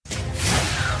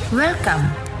Welcome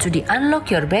to the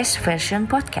Unlock Your Best Version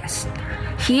podcast.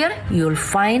 Here you'll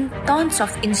find tons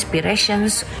of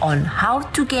inspirations on how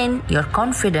to gain your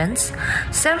confidence,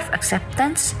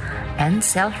 self-acceptance, and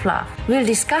self-love. We'll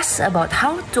discuss about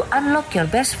how to unlock your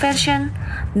best version,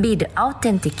 be the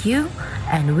authentic you,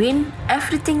 and win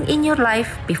everything in your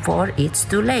life before it's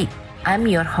too late. I'm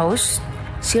your host,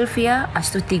 Sylvia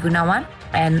Astuti Gunawan,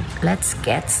 and let's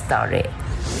get started.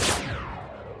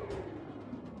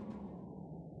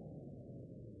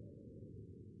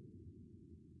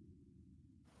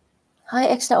 Hi,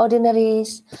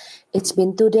 extraordinaries. It's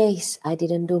been 2 days. I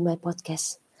didn't do my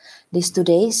podcast. These 2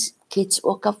 days, kids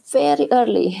woke up very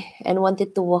early and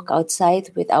wanted to walk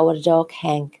outside with our dog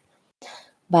Hank.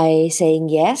 By saying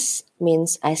yes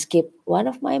means I skip one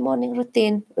of my morning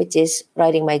routine, which is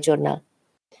writing my journal.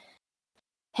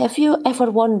 Have you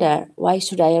ever wondered why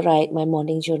should I write my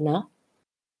morning journal?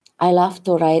 I love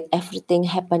to write everything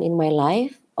happened in my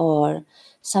life or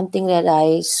something that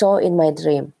I saw in my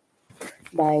dream.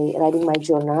 By writing my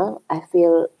journal, I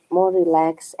feel more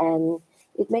relaxed and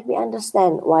it makes me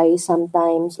understand why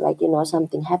sometimes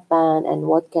something happened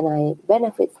and what can I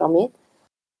benefit from it.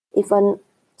 Even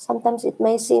sometimes it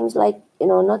may seem like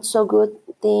not so good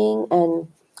thing, and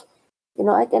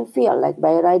I can feel like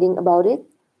by writing about it,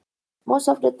 most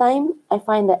of the time I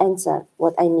find the answer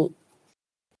what I need.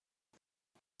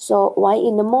 So why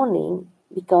in the morning?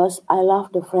 Because I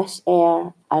love the fresh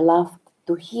air. I love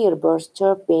to hear birds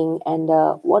chirping and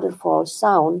the waterfall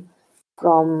sound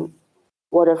from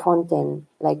water fountain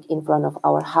like in front of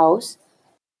our house.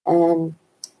 And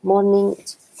morning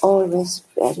it's always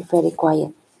very very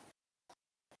quiet.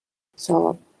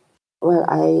 So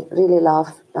I really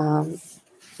love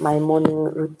my morning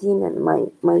routine and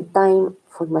my time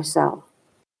for myself.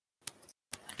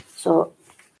 So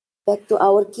back to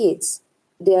our kids,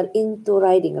 they are into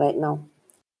riding right now.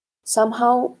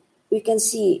 Somehow we can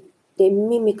see they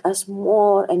mimic us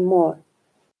more and more.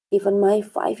 Even my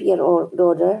 5-year-old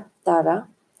daughter, Tara,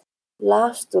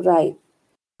 loves to ride.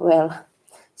 Well,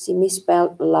 she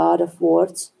misspelled a lot of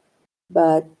words,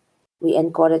 but we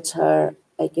encourage her,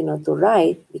 to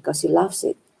ride because she loves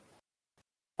it.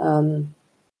 Um,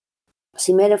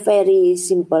 she made a very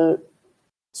simple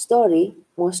story,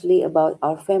 mostly about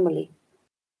our family.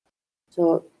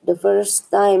 So the first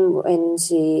time when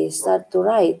she started to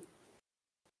ride,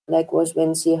 was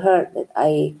when she heard that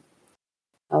I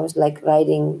was like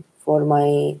writing for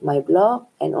my blog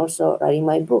and also writing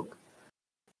my book.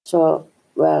 So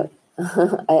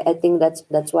I think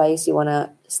that's why she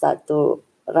wanna start to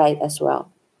write as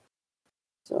well.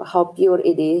 So how pure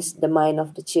it is, the mind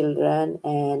of the children,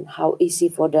 and how easy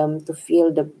for them to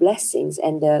feel the blessings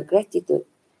and the gratitude.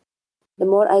 The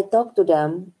more I talk to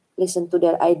them, listen to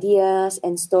their ideas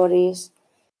and stories,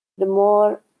 the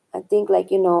more I think I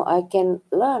can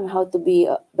learn how to be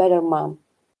a better mom.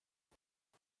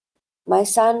 My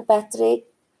son Patrick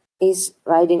is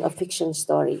writing a fiction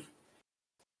story.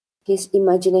 His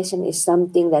imagination is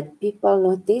something that people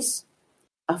notice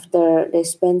after they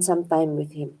spend some time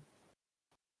with him.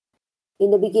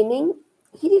 In the beginning,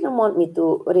 he didn't want me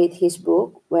to read his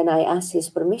book when I asked his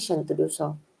permission to do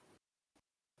so.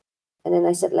 And then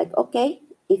I said, okay,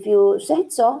 if you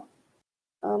said so,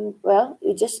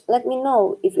 you just let me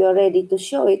know if you're ready to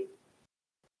show it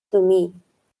to me.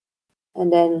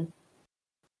 And then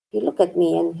he looked at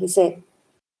me and he said,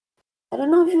 I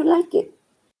don't know if you like it.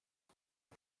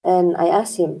 And I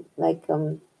asked him,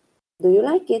 do you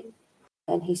like it?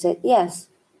 And he said, yes.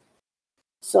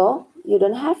 So you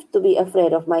don't have to be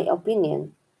afraid of my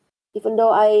opinion. Even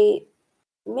though I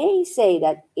may say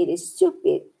that it is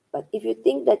stupid, but if you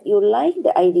think that you like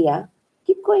the idea,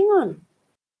 keep going on.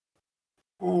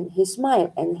 And he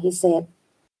smiled and he said,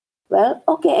 well,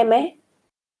 okay, Emma,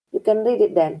 you can read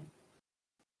it then.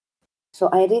 So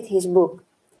I read his book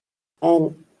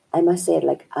and I must say,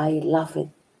 I love it.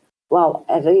 Wow,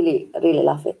 I really, really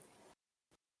love it.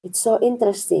 It's so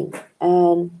interesting.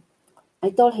 And I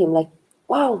told him,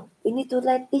 wow, we need to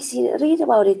let Issy read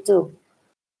about it too.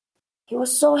 He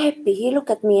was so happy. He looked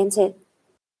at me and said,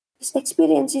 his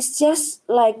experience is just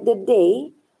like the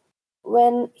day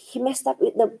when he messed up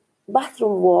with the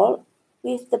bathroom wall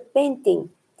with the painting.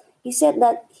 He said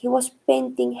that he was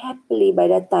painting happily by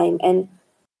that time, and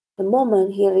the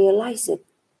moment he realized it,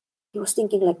 he was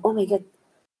thinking oh my God,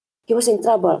 he was in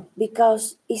trouble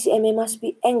because ECMA must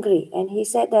be angry. And he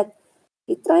said that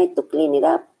he tried to clean it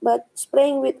up, but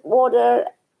spraying with water,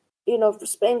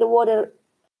 spraying the water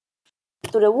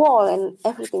to the wall and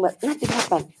everything, but nothing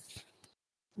happened.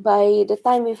 By the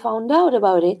time we found out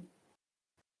about it,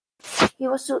 he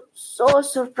was so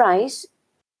surprised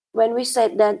when we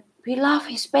said that we love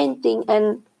his painting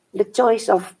and the choice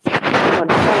of the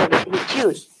color that he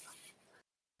chose.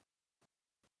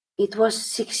 It was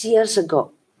 6 years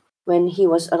ago when he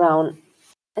was around,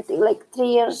 I think like 3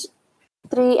 years,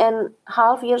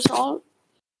 3.5 years old,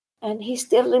 and he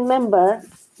still remember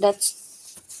that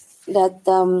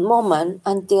moment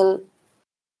until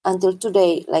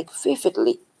today, like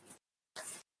vividly.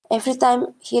 Every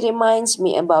time he reminds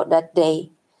me about that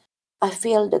day, I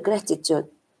feel the gratitude.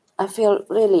 I feel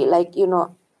really like,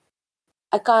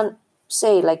 I can't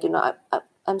say like,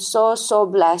 I'm so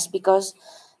blessed because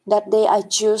that day I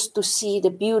choose to see the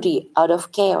beauty out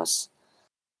of chaos.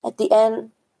 At the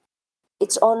end,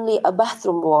 it's only a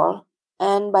bathroom wall,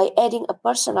 and by adding a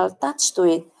personal touch to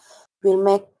it, we'll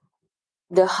make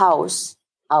the house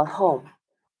our home.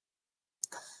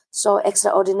 So,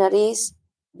 extraordinaries,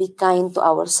 be kind to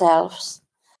ourselves,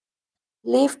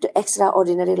 live the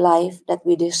extraordinary life that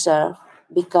we deserve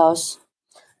because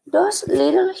those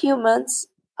little humans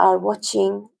are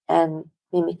watching and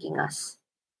mimicking us.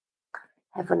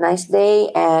 Have a nice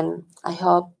day, and I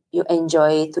hope you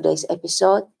enjoy today's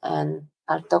episode. And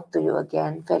I'll talk to you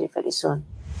again very, very soon.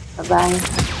 Bye bye.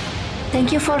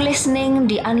 Thank you for listening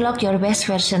the Unlock Your Best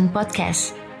Version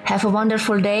podcast. Have a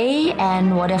wonderful day,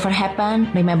 and whatever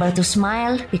happened, remember to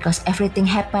smile because everything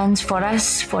happens for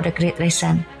us for the great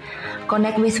reason.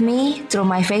 Connect with me through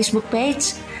my Facebook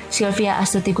page, Sylvia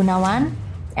Astuti Gunawan.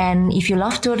 And if you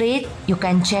love to read, you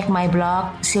can check my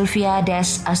blog,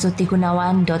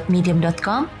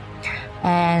 sylvia-astutigunawan.medium.com.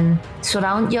 And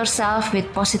surround yourself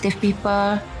with positive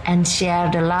people and share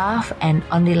the love and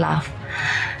only love.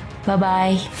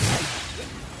 Bye-bye.